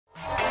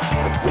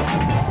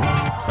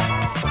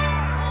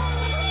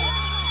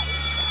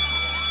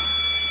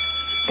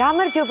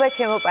გამარჯობა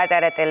ჩემო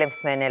პატარა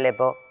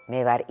ტელემსმენელებო, მე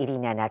ვარ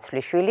ირინა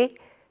ნაცვლიშვილი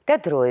და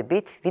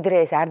დროებით, ვიდრე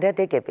ეს არ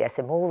დადეგები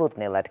ასე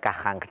მოულოდნელად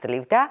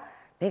გახანგრძლივ და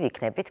მე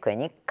ვიქნები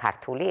თქვენი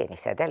ქართული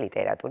ენისა და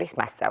ლიტერატურის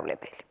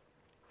მასწავლებელი.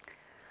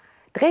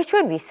 დღეს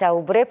ჩვენ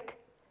ვისაუბრებთ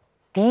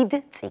დიდ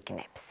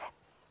წიგნებზე.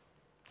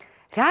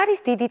 რა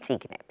არის დიდი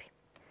წიგნები?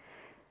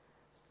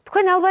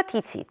 თქვენ ალბათ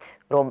იცით,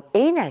 რომ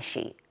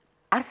ენაში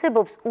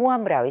არსებობს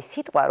უამრავი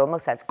სიტყვა,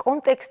 რომელსაც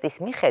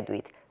კონტექსტის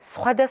მიხედვით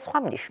სხვადასხვა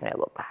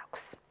მნიშვნელობა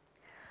აქვს.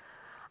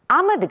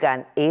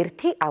 ამათგან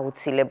ერთი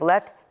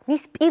აუცილებლად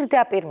მის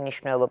პირდაპირ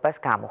მნიშვნელობას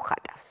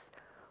გამოხატავს,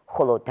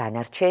 ხოლო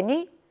დანარჩენი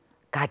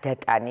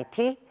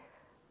გადატანითი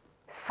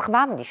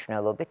სხვა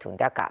მნიშვნელობით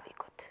უნდა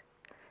გავიგოთ.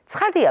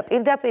 ცხადია,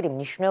 პირდაპირი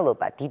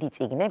მნიშვნელობა დიდი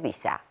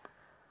წიგნებისა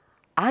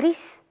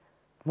არის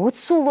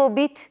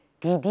მოცულობით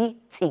დიდი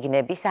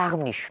წიგნების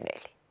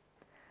აღმნიშვნელი.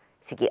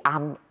 ესე იგი,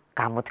 ამ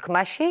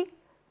გამოთქმაში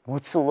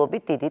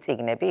მოცულობით დიდი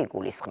წიგნები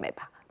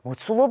იგულისხმება,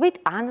 მოცულობით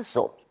ან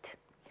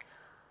ზომით.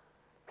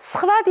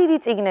 სხვა დიდი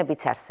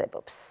წიგნებიც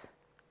არსებობს,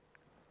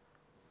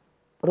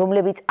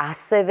 რომლებიც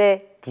ასევე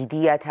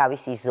დიდია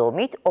თავისი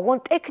ზომით,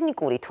 ოღონდ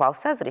ტექნიკური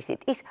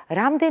თვალსაზრისით ის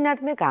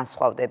რამდენადმე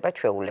განსხვავდება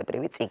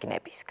ჩვეულებრივი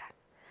წიგნებისგან.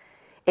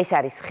 ეს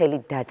არის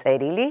ხელით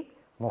დაწერილი,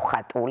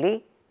 მოხატული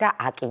და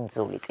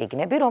აკინძული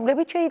წიგნები,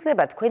 რომლებიც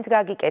შეიძლება თქვენც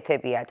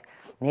გაგიკეთებიათ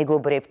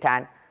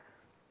მეგობრებთან,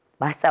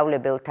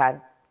 მასწავლებელთან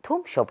თუ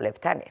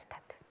მშობლებთან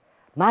ერთად.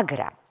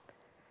 მაგრამ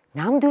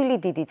ნამდვილი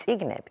დიდი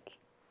წიგნები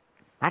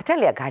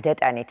მართალია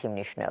გადატანითი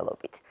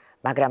მნიშვნელობით,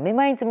 მაგრამ მე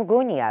მაინც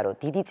მგონია, რომ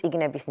დიდი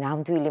წიგნების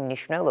ნამდვილი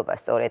მნიშვნელობა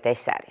სწორედ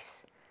ეს არის.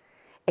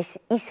 ეს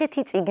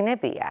ისეთი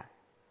წიგნებია,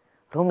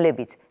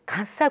 რომლებიც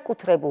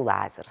განსაკუთრებულ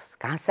აზრს,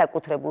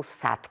 განსაკუთრებულ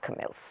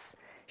სათქმელს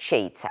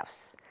შეიცავს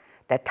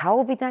და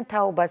თაობიდან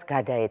თაობას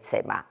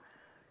გადაეცემა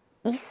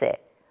ისე,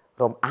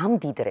 რომ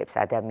ამდიდრებს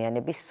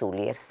ადამიანების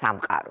სულიერ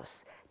სამყაროს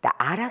და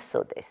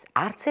არასოდეს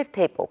არც ერთ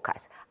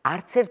ეპოქას,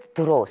 არც ერთ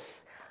დროს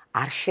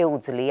არ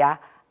შეუძლია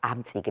ამ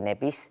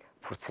წიგნების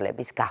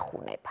ფურცლების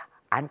გახუნება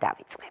ან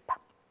დავიწყება.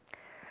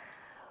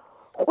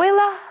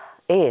 ყველა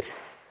ერს,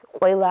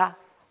 ყველა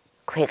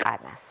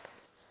ქვეყანას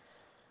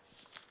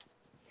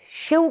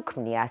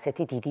შეუქმნია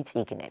ასეთი დიდი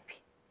წიგნები.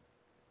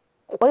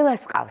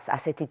 ყველას ყავს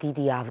ასეთი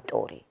დიდი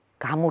ავტორი,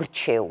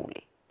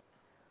 გამორჩეული,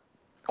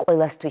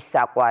 ყველასთვის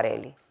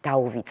საყვარელი,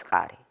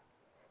 დაუვიწყარი.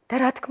 და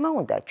რა თქმა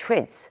უნდა,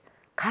 ჩვენც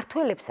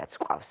ქართველებსაც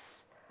ყავს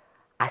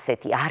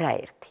ასეთი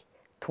არაერთი,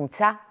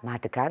 თუმცა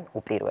მათგან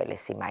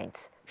უპირველესი მაინც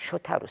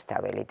შოთა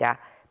რუსთაველი და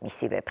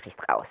მისი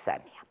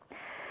ვეფხისტყაოსანია.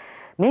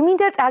 მე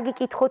მინდა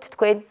წაგიკითხოთ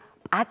თქვენ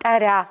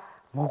პატარა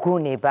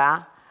მოგონება,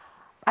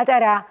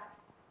 პატარა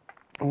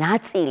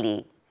ნაწილი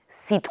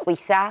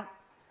სიტყვისა,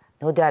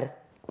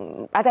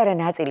 პატარა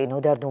ნაწილი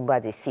ნოდარ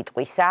დუმბაძის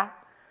სიტყვისა,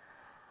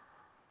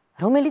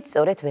 რომელიც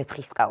სწორედ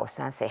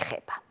ვეფხისტყაოსანს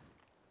ეხება.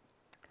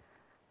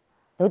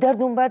 ნოდარ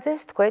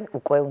დუმბაძეს თქვენ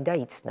უკვე უნდა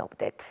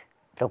იცნობდეთ,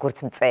 როგორც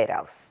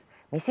მწერალს,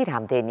 მისი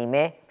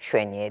რამდენიმე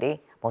მშვენიერი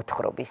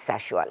მოთხრობის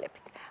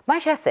საშუალებით.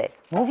 მას ასე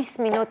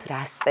მოვისმინოთ,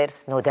 რას წერს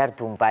ნოდარ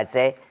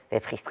დუმბაძე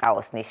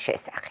ვეფხისტყაოსნის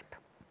შესახებ.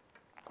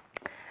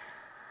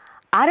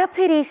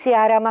 არაფერი ისე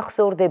არ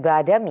ამახსოვრდება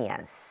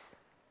ადამიანს,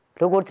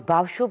 როგორც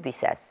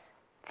ბავშვობისას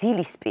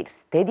ძილის პირს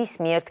დედის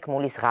მიერ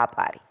თქმული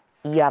ზღაპარი,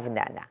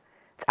 იავნანა,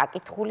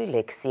 წაკითხული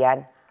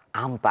ლექსიან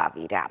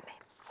ამბავი რამე.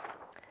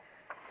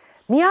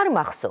 მე არ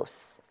მახსოვს,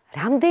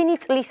 რამდენი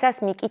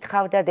წლისას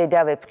მიკითხავდა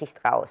დედა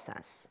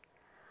ვეფხისტყაოსანს.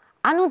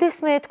 ანუდეს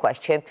მე ეთქვას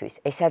ჩემთვის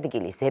ეს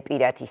ადგილი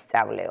ზეპირად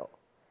ისწავლეო.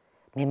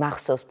 მე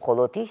მახსოვს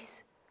მხოლოდ ის,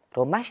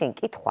 რომ მაშინ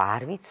კითხვა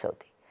არ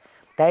ვიცოდი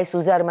და ეს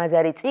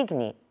უზარმაზარი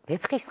წიგნი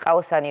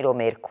ვეფხისტყაოსანი რომ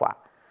ერქვა.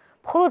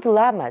 მხოლოდ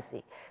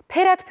ლამაზი,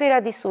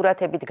 ფერად-ფერადი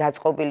სურათებით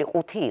გაწყობილი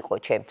ყუთი იყო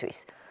ჩემთვის,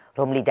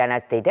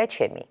 რომლიდანაც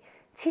დედაჩემი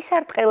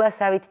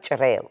ცისარტყელასავით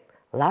ჭრელ,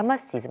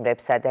 ლამაზ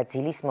სიზმრებსა და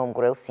ძილის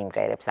მომგვრელ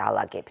სიმღერებს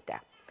ალაგებდა.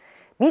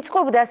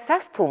 მიწყობდა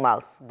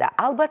სასთუმალს და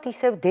ალბათ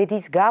ისევ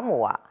დედის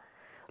გამოა,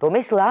 რომ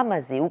ეს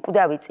ლამაზი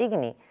უკვდავი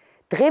წიგნი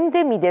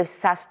დღემდე მიდევს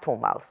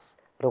სასთუმალს,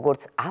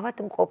 როგორც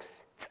ავადმყოფს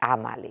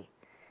წამალი,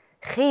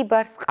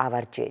 ხეიბარს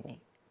ყავარჯენი,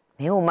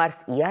 მეომარს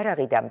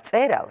იარაღი და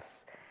მწერალს,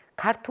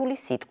 ქართული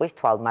სიტყვის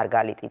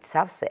თვალმარგალიტით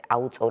სავსე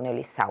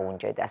აუწონელი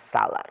საუნჯე და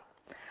სალარო.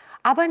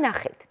 აბა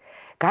ნახეთ,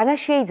 განა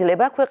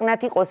შეიძლება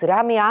ქვეყნად იყოს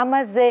რამე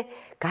ამაზე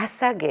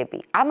გასაგები,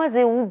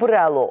 ამაზე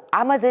უბრალო,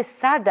 ამაზე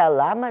სადა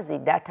ლამაზი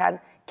და თან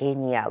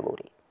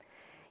გენიალური.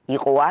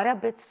 იყო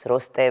არაბეთს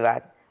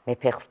როსტევან,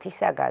 მეფე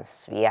ღვთისაგან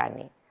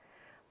სვიანი,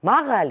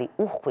 მაღალი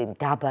უხვი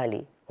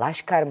მდაბალი,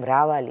 ლაშქარ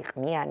მრავალი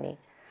ყმიანი,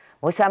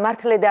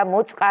 მოსამართლე და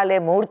მოწყალე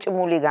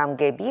მორჭმული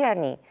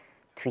გამგებიანი,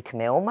 თვით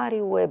მეომარი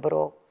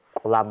უებრო,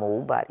 კვლავ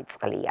მოუბარი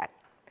წყლიანი.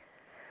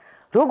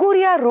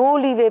 როგორია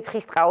როლი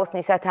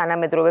ვეფხისტყაოსნისა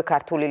თანამედროვე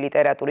ქართული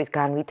ლიტერატურის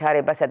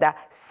განვითარებასა და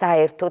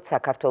საერთოდ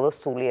საქართველოს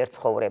სულიერ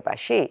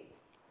ცხოვრებაში?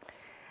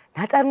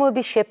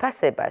 ნაწარმოების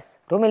შეფასებას,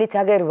 რომელიც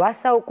აგერ 8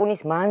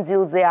 საუკუნის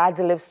მანძილზე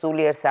აძლევს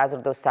სულიერ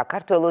საზრდოს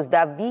საქართველოს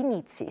და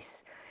ვინ იცის,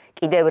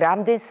 კიდევ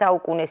რამდენ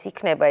საუკუნეს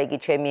იქნება იგი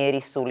ჩემი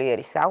ერის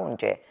სულიერი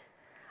საუნჯე,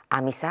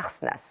 ამის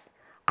ახსნას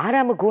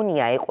არა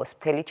მგონია ეყოს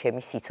მთელი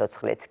ჩემი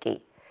სიცოცხლეც კი.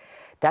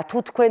 და თუ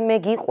თქვენ მე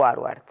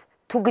გიყვარვართ,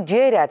 თუ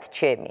გჯერათ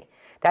ჩემი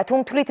და თუ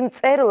მთვლით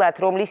მწერლად,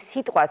 რომლის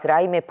სიტყვას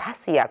რაიმე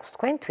ფასი აქვს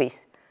თქვენთვის,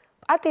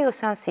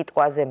 პატიოსან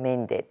სიტყვაზე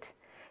მენდეთ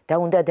და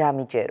უნდა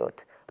დამიჯეროთ,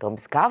 რომ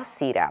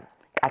მსგავსი რამ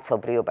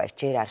კაცობრიობას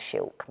ჯერ არ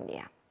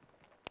შეუქმნია.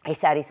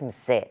 ეს არის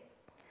მზე.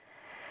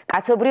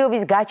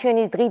 კაცობრიობის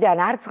გაჩენის დღიდან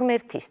არც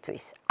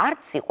ღმერთისთვის,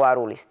 არც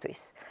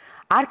სიყვარულისთვის,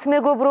 არც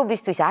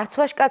მეგობრობისთვის, არც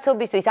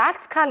ვაჟკაცობისთვის,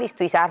 არც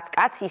ქალისთვის, არც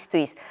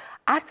კაცისთვის,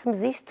 არც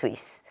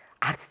მზისთვის,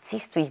 არც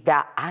ცისთვის და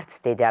არც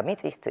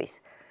დედამიწისთვის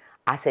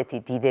ასეთი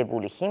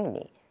დიდებული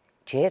ჰიმნი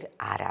ჯერ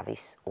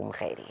არავის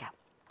უმღერია.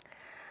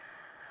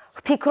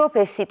 ვფიქრობ,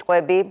 ეს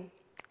სიტყვები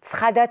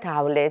ცხადად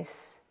ავლენს,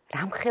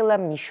 რამხელა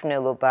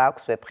მნიშვნელობა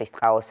აქვს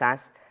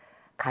ვეფხისტყაოსანს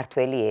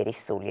ქართველი ერის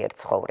სულიერ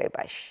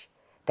ცხოვრებაში.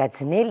 და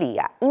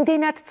ძნელია,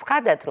 იმდენად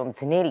ცხადად, რომ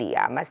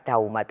ძნელია ამას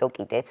დაუმატო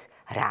კიდეც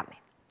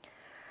რამე.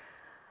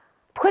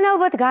 თქვენ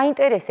ალბათ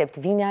გაინტერესებთ,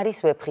 ვინ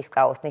არის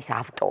ვეფხისტყაოსნის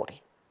ავტორი.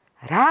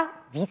 რა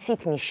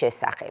ვიცით მის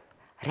შესახებ,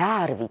 რა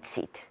არ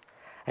ვიცით,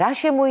 რა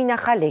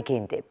შემოინახა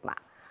ლეგენდებმა.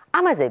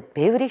 ამაზე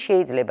ბევრი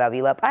შეიძლება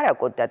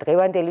ვილაპარაკოთ და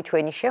დღევანდელი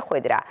ჩვენი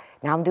შეხვედრა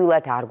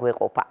ნამდვილად არ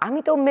გვეყოფა.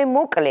 ამიტომ მე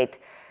მოკლედ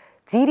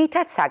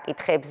ძირითად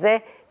საკითხებზე,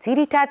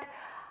 ძირითად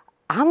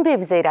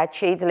ამბებზე, რაც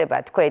შეიძლება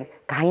თქვენ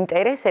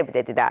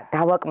გაინტერესებდეთ და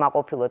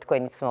დავაკმაყოფილოთ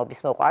თქვენი ცნობის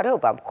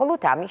მოყვარეობა,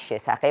 მხოლოდ ამის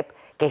შესახებ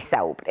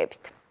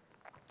გესაუბრებით.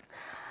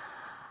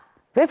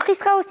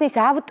 ვეფხისტყაოსნის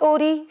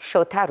ავტორი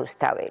შოთა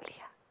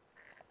რუსთაველია.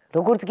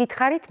 როგორც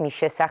გითხარით, მის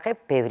შესახებ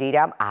ბევრი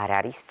რამ არ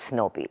არის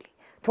ცნობილი.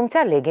 თუმცა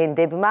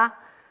ლეგენდებმა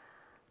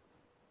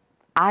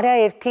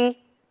არაერთი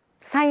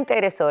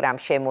საინტერესო რამ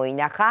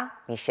შემოინახა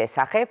მის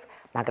შესახებ,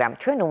 მაგრამ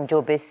ჩვენ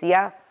უმჯობესია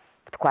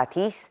ვთქვათ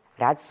ის,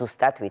 რაც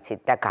ზუსტად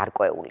ვიცით და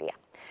გარკვეულია.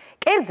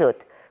 კერძოდ,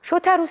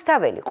 შოთა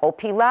რუსთაველი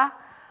ყოფილა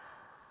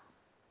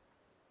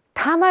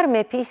თამარ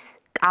მეფის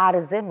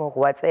კარზე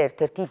მოღვაწე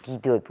ერთ-ერთი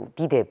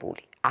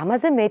დიდებული.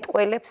 ამაზე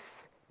მეტყველებს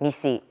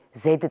მისი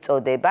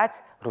ზედწოდებაც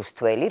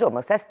რუსთველი,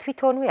 რომელსაც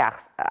თვითონვე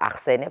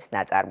ახსენებს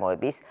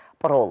ნაწარმოების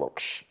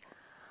პროლოგში.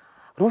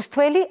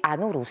 რუსთველი,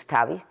 ანუ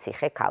რუსთავის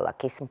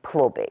ციხე-ქალაქის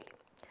მფლობელი.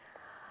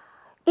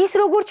 ის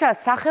როგორც ჩანს,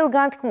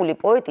 სახელგანთქმული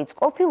პოეტიც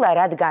ყოფილა,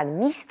 რადგან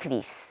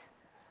მისთვის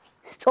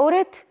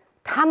სწორედ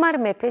თამარ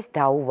მეფეს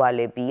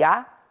დაუვალებია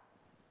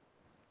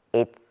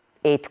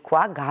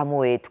ეთქვა,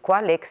 გამოეთქვა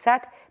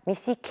ლექსად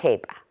მისი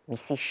ქება,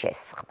 მისი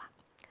შესხმა.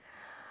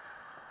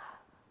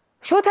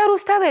 შოთა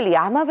რუსთაველი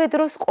ამავე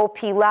დროს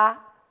ყოფილა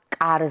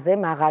კარზე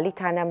მაღალი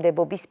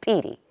თანამდებობის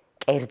პირი,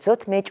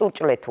 კერძოდ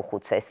მეჭურჭლეთ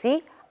უხუცესი,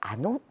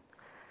 ანუ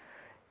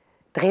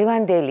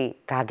დღევანდელი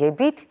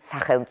გაგებით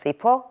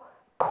სახელმწიფო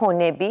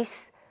ქონების,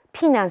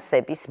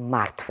 ფინანსების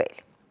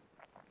მმართველი.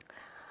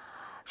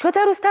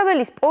 შოთა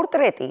რუსთაველის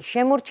პორტრეტი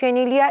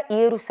შემორჩენილია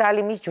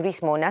იერუსალიმის ჯვრის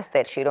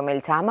მონასტერში,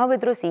 რომელიც ამავე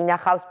დროს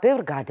ინახავს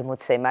ბევრ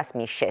გადმოცემას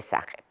მის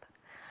შესახებ.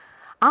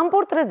 ამ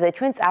პორტრეტზე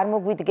ჩვენ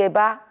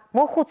წარმოგვიდგება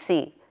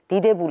მოხუცი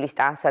დიდებულის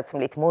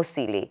ტანსაცმლით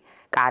მოსილი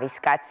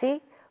კარისკაცი,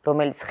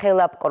 რომელიც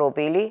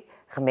ხელაპყრობილი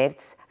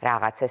ღმერთს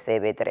რაღაცას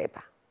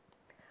ევედრება.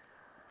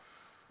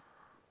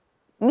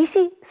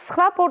 მისი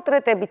სხვა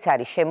პორტრეტებიც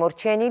არის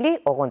შემორჩენილი,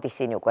 ოღონდ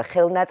ისინი უკვე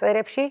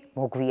ხელნაწერებში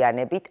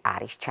მოგვიანებით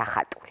არის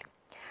ჩახატული.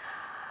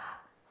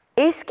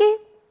 ეს კი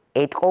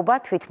ეტყობა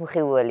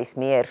თვითმხილველის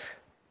მიერ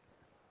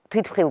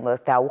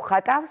თვითმხილველს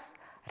დაუხატავს,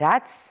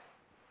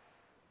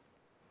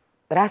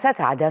 რასაც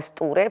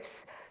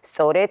ადასტურებს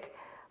სწორედ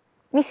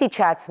მისი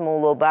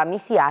ჩაცმულობა,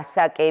 მისი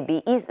ასაკები,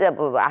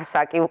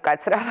 ასაკი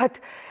უკაცრავად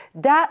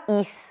და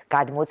ის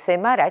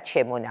გადმოცემა, რაც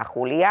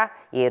შემონახულია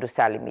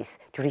იერუსალიმის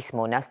ჯვრის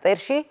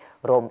მონასტერში,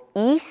 რომ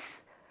ის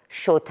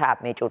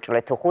შოთა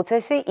მეჭურჭლეთ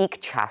უხუცესი იქ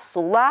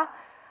ჩასულა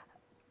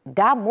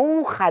და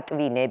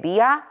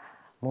მოუხატვინებია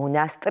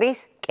მონასტრის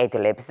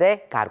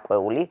კედლებზე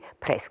გარკვეული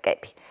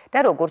ფრესკები. და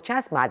როგორც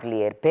ჩანს,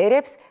 მადლიერ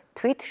ბერებს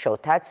თვით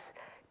შოთაც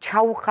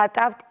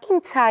ჩაუხატავთ იმ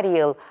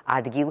ცარიელ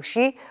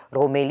ადგილში,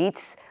 რომელიც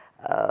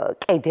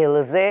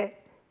კედელზე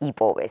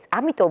იპოვეს.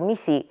 ამიტომ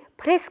მისი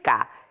ფრესკა,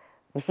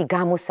 მისი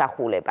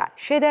გამოსახულება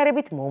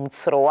შედარებით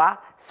მომცროა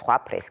სხვა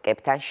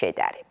ფრესკებთან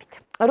შედარებით.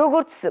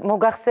 როგორც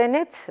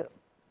მოგახსენეთ,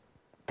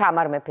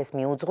 თამარ მეფეს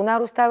მიუძღვნა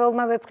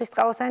რუსთაველმა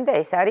ვეფხისტყაოსანი და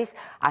ეს არის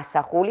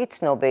ასახული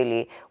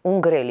ცნობილი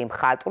უნგრელი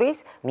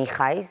მხატვრის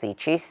მიხაი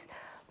ზიჩის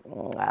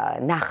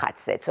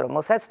ნახატზეც,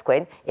 რომელსაც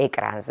თქვენ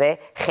ეკრანზე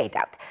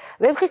ხედავთ.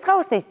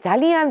 ვეფხისტყაოსნის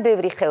ძალიან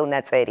ბევრი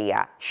ხელნაწერია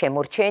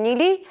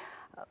შემორჩენილი,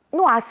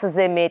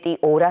 100-ზე მეტი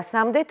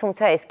 200-მდე,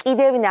 თუმცა ეს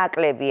კიდევ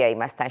ნაკლებია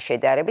იმასთან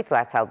შედარებით,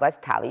 რაც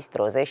ალბათ თავის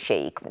დროზე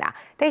შეიქმნა.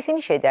 და ისინი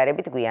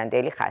შედარებით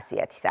გვიანდელი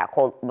ხასიათისაა,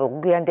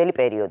 გვიანდელი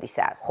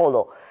პერიოდისაა,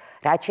 ხოლო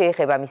რაც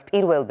შეეხება მის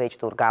პირველ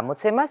ბეჭდურ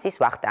გამოცემას, ის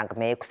ვახტანგ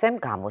მე-6-ემ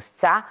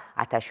გამოსცა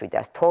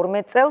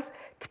 1712 წელს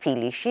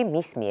თბილისში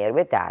მის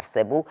მიერვე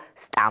დაარსებულ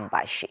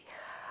სტამბაში.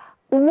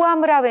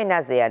 უამრავ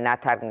ენაზეა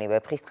ნათარგმნი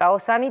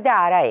ვეფხისტყაოსანი და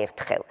არა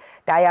ერთხელ.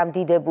 და აი ამ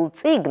დიდებულ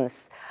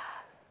წიგნს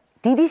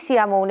დიდი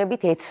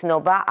სიამოვნებით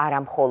ეცნობა არა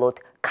მხოლოდ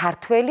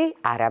ქართველი,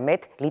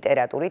 არამედ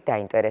ლიტერატურით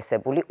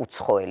დაინტერესებული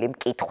უცხოელი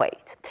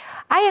მკითხველიც.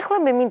 აი ახლა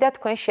მე მინდა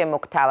თქვენ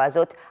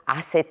შემოგთავაზოთ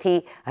ასეთი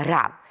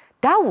რამ.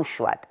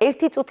 დაუშვათ,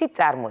 ერთი წუთით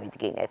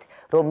წარმოიდგინეთ,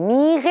 რომ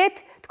მიიღეთ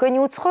თქვენი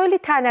უცხოელი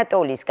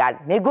თანატოლისგან,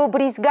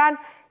 მეგობრისგან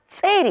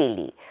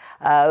წერილი,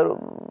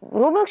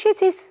 რომელშიც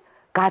ის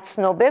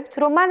გაცნობებთ,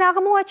 რომ მან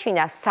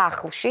აღმოაჩინა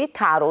სახლში,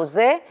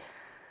 თაროზე,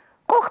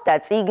 ყოხდა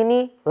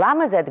წიგნი,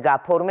 ლამაზად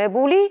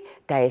გაფორმებული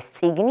და ეს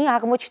წიგნი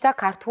აღმოჩნდა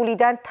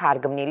ქართულიდან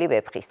თარგმნილი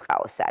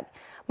ვეფხისტყაოსანი.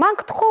 მან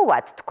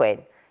გთხოვათ თქვენ,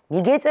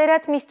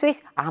 მიგეწერათ მისთვის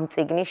ამ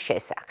წიგნის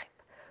შესახებ.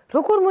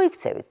 როგორ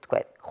მოიქცევით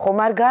თქვენ? ხომ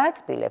არ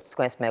გააწბილებთ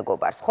თქვენს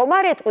მეგობარს? ხომ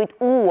არ ეტყვით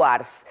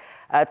უარს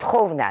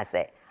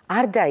თხოვნაზე?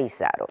 არ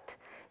დაიზაროთ.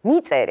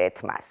 მიწერეთ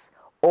მას.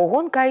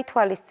 ოღონ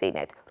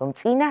გაითვალისწინეთ, რომ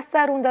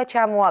წინასწარ უნდა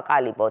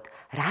ჩამოაყალიბოთ,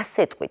 რას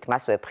ეტყვით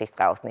მას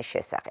ვეფხისტყაოსნის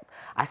შესახებ.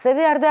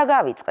 ასევე არ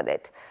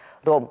დაგავიწყდეთ,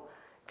 რომ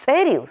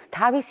წერილს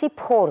თავისი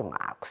ფორმა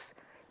აქვს.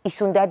 ის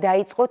უნდა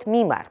დაიწყოთ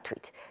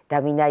მიმართვით და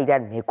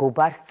ვინაიდან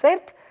მეგობარს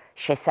წერთ,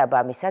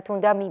 შესაბამისად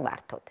უნდა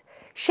მიმართოთ.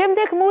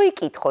 შემდეგ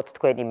მოიკითხოთ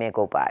თქვენი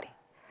მეგობარი.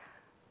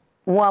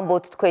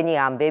 უამბოთ თქვენი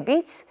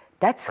ამბებიც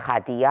და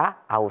ცხადია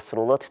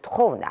აუსრულოთ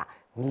თხოვნა.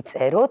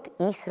 მიწეროთ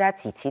ის, რაც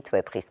იცით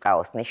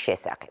ვეფხისტყაოსნის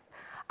შესახებ.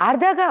 არ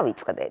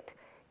დაგავიწყდეთ,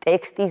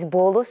 ტექსტის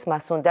ბოლოს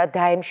მას უნდა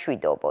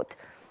დაემშვიდობოთ.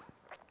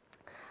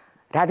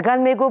 რადგან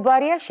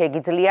მეგობარია,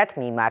 შეგიძლიათ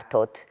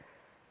მიმართოთ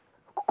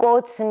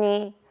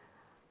კოცნი,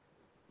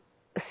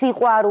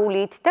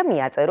 სიყვარულით და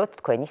მიაწეროთ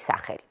თქვენი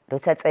სახელი.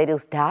 როცა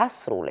წერილს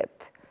დაასრულებთ,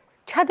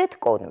 ჩადეთ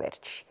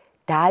კონვერტში,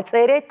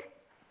 დააწერეთ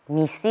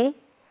მისი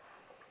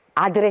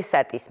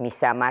ადრესატის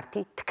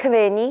მისამართი,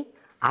 თქვენი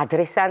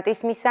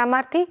ადრესანტის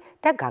მისამართი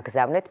და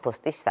გაგზავნეთ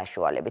პოსტის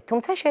საშუალებით.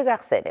 თუმცა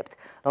შეგახსენებთ,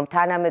 რომ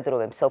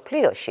თანამედროვე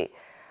მსოფლიოში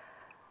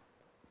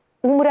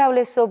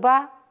უმრავლესობა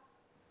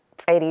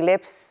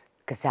წერილებს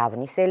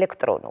გზავნის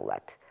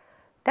ელექტრონულად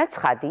და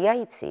ცხადია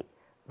იცი,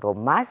 რომ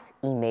მას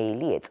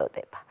იმეილი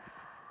ეწოდება.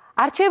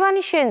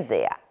 არჩევანი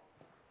შენზეა.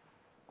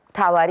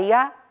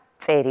 თავარია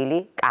წერილი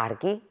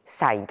კარგი,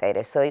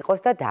 საინტერესო იყოს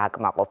და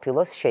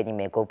დააკმაყოფილოს შენი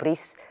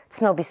მეგობრის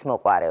ცნობის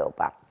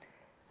მოყვარეობა.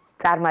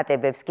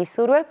 წარმატებებს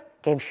გისურვებ,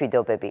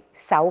 გემშვიდობები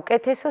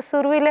საუკეთესო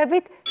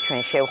სურვილებით,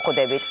 ჩვენ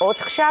შევხვდებით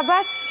 4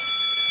 შაბათს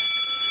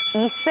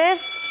ისევ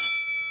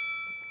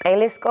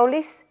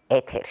ტელესკოლის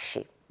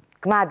ეთერში.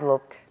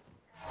 გმადლობთ.